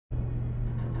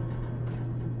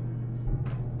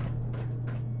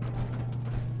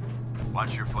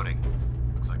Watch your footing.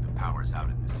 Looks like the power's out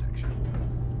in this section.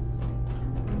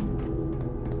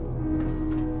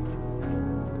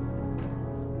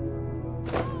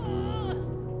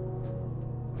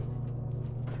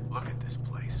 Look at this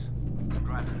place.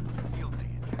 Scribes have a field day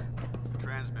in here. The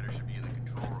transmitter should be in the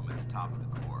control room at the top of the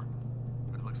core.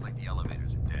 But it looks like the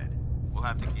elevators are dead. We'll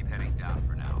have to keep heading down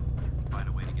for now. Find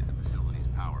a way to get the facility's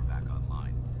power back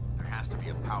online. There has to be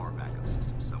a power backup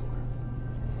system somewhere.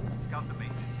 Scout the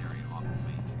maintenance area off the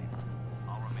main chamber.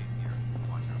 I'll remain here and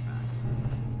watch our backs.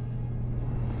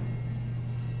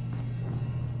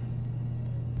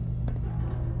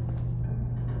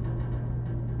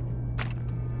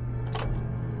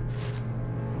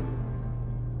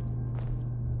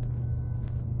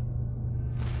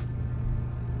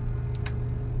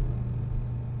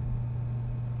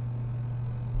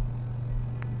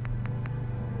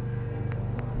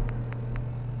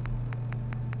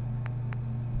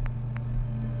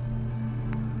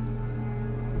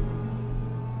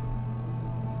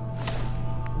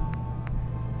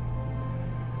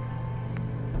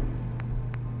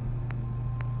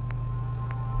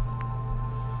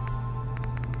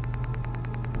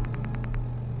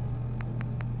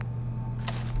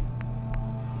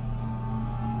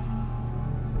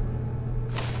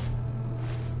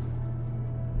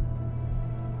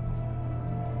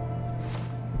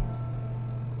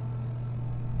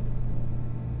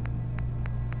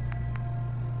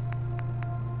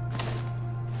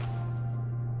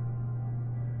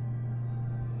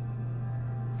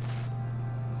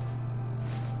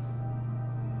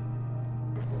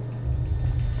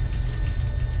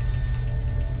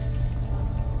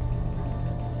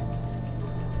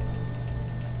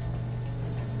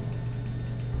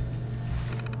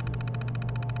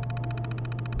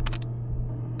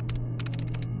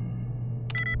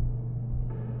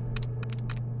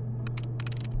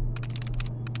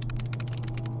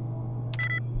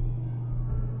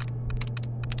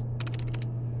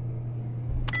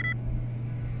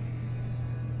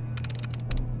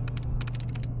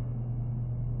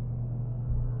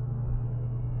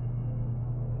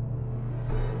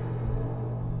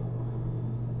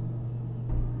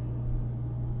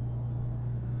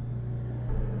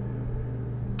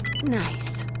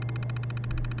 Nice.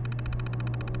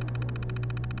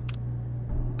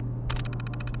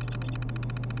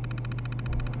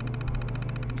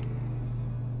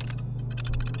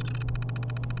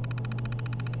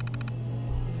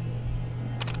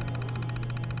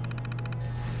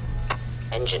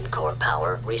 Engine core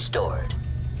power restored.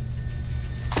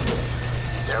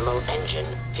 Thermal engine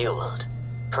fueled,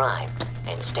 primed,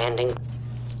 and standing.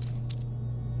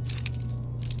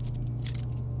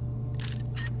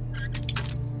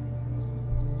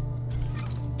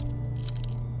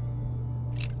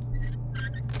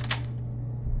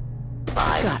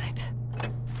 Got it.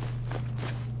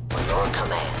 On your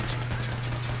command.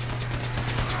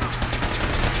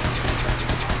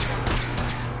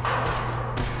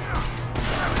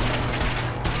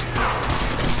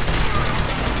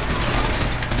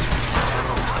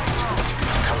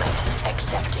 Command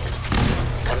accepted.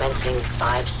 Commencing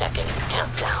 5-second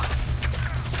countdown.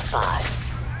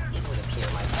 5. It would appear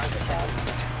my target has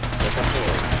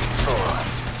Disappeared. 4.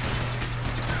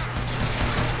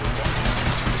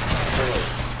 3.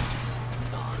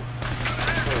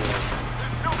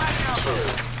 2.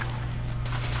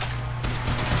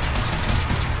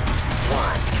 1.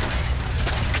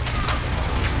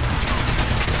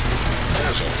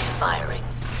 Engine firing.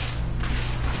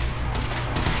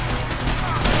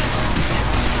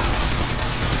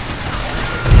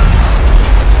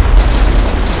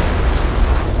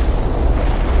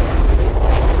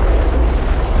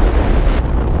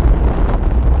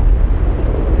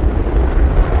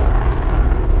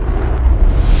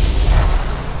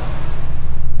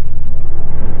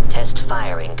 Test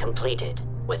firing completed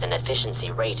with an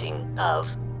efficiency rating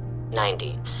of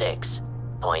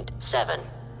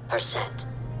 96.7%.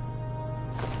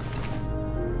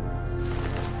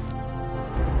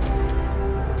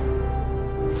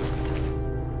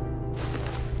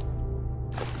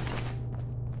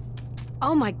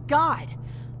 Oh my god!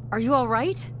 Are you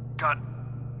alright? Got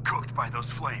cooked by those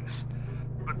flames.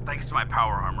 But thanks to my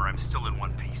power armor, I'm still in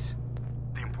one piece.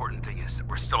 The important thing is that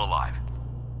we're still alive.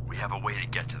 We have a way to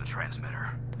get to the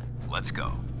transmitter. Let's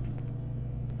go.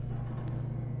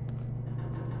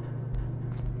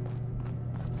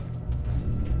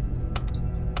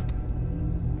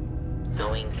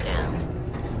 Going down.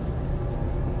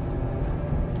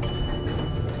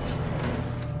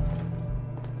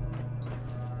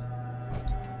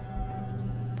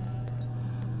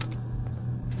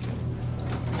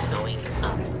 Going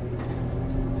up.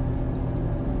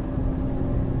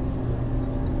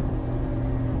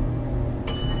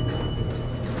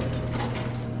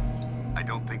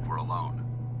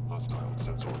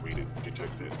 sensor reading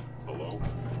detected. Hello?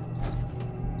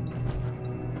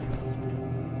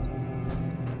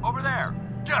 Over there!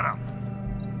 Get him!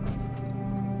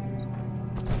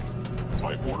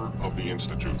 By order of the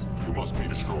Institute, you must be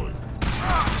destroyed.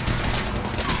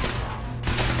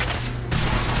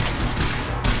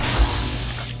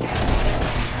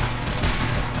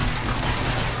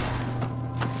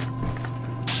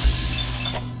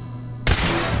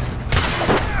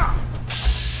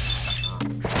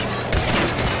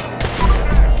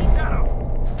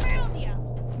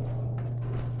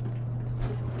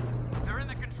 They're in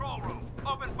the control room.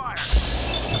 Open fire!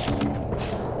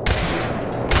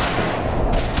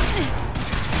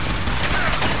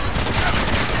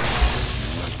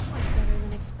 Better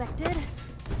than expected.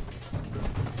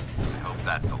 I hope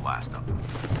that's the last of them.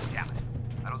 Damn it.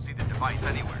 I don't see the device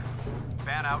anywhere.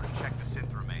 Fan out and check the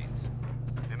synth remains.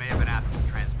 They may have been after the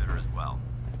transmitter as well.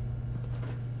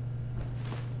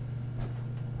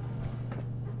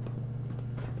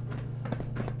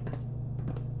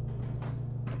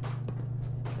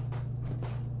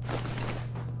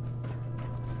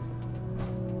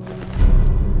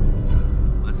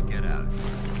 Let's get at it.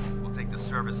 We'll take the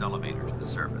service elevator to the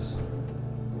surface.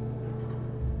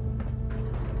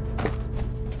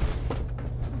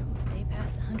 They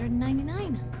passed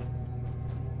 199.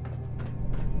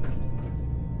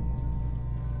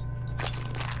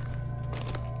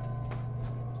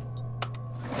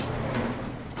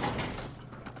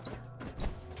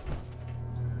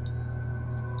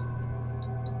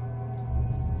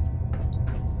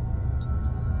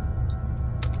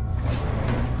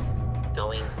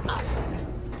 Going up.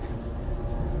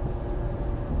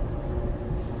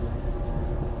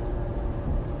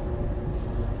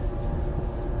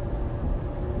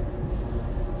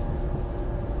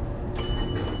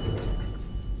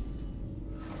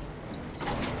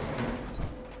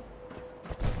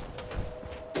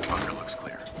 Bunker looks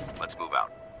clear. Let's move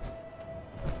out.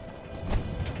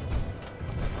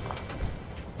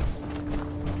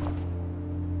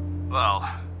 Well,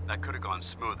 that could have gone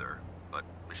smoother, but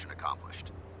mission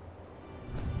accomplished.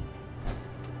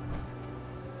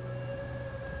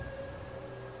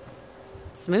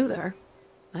 Smoother?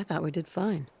 I thought we did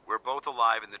fine. We're both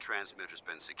alive and the transmitter's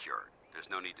been secured. There's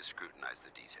no need to scrutinize the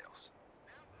details.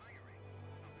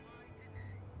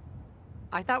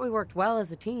 I thought we worked well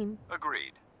as a team.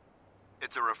 Agreed.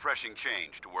 It's a refreshing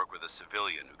change to work with a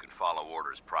civilian who can follow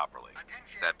orders properly.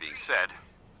 That being said,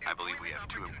 I believe we have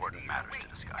two important matters to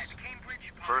discuss.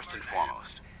 First and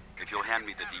foremost, if you'll hand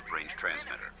me the deep-range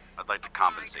transmitter, I'd like to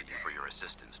compensate you for your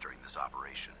assistance during this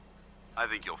operation. I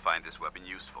think you'll find this weapon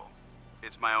useful.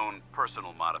 It's my own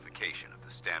personal modification of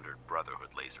the standard Brotherhood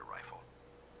laser rifle.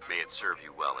 May it serve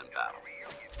you well in battle.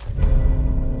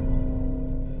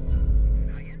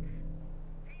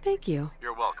 Thank you.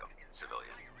 You're welcome,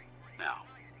 civilian. Now,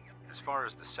 as far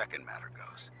as the second matter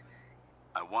goes,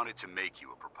 I wanted to make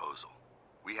you a proposal.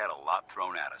 We had a lot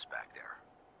thrown at us back there.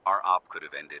 Our op could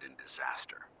have ended in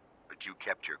disaster, but you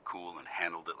kept your cool and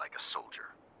handled it like a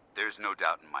soldier. There's no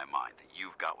doubt in my mind that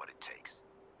you've got what it takes.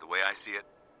 The way I see it,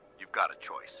 you've got a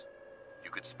choice.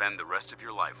 You could spend the rest of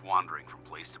your life wandering from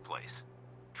place to place,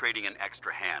 trading an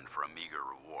extra hand for a meager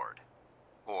reward.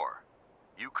 Or,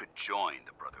 you could join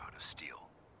the Brotherhood of Steel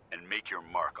and make your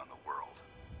mark on the world.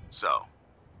 So,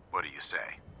 what do you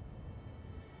say?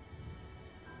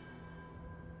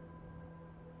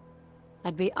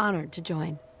 I'd be honored to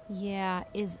join. Yeah,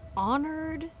 is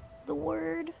honored the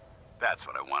word? That's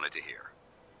what I wanted to hear.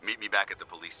 Meet me back at the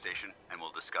police station and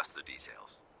we'll discuss the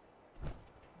details.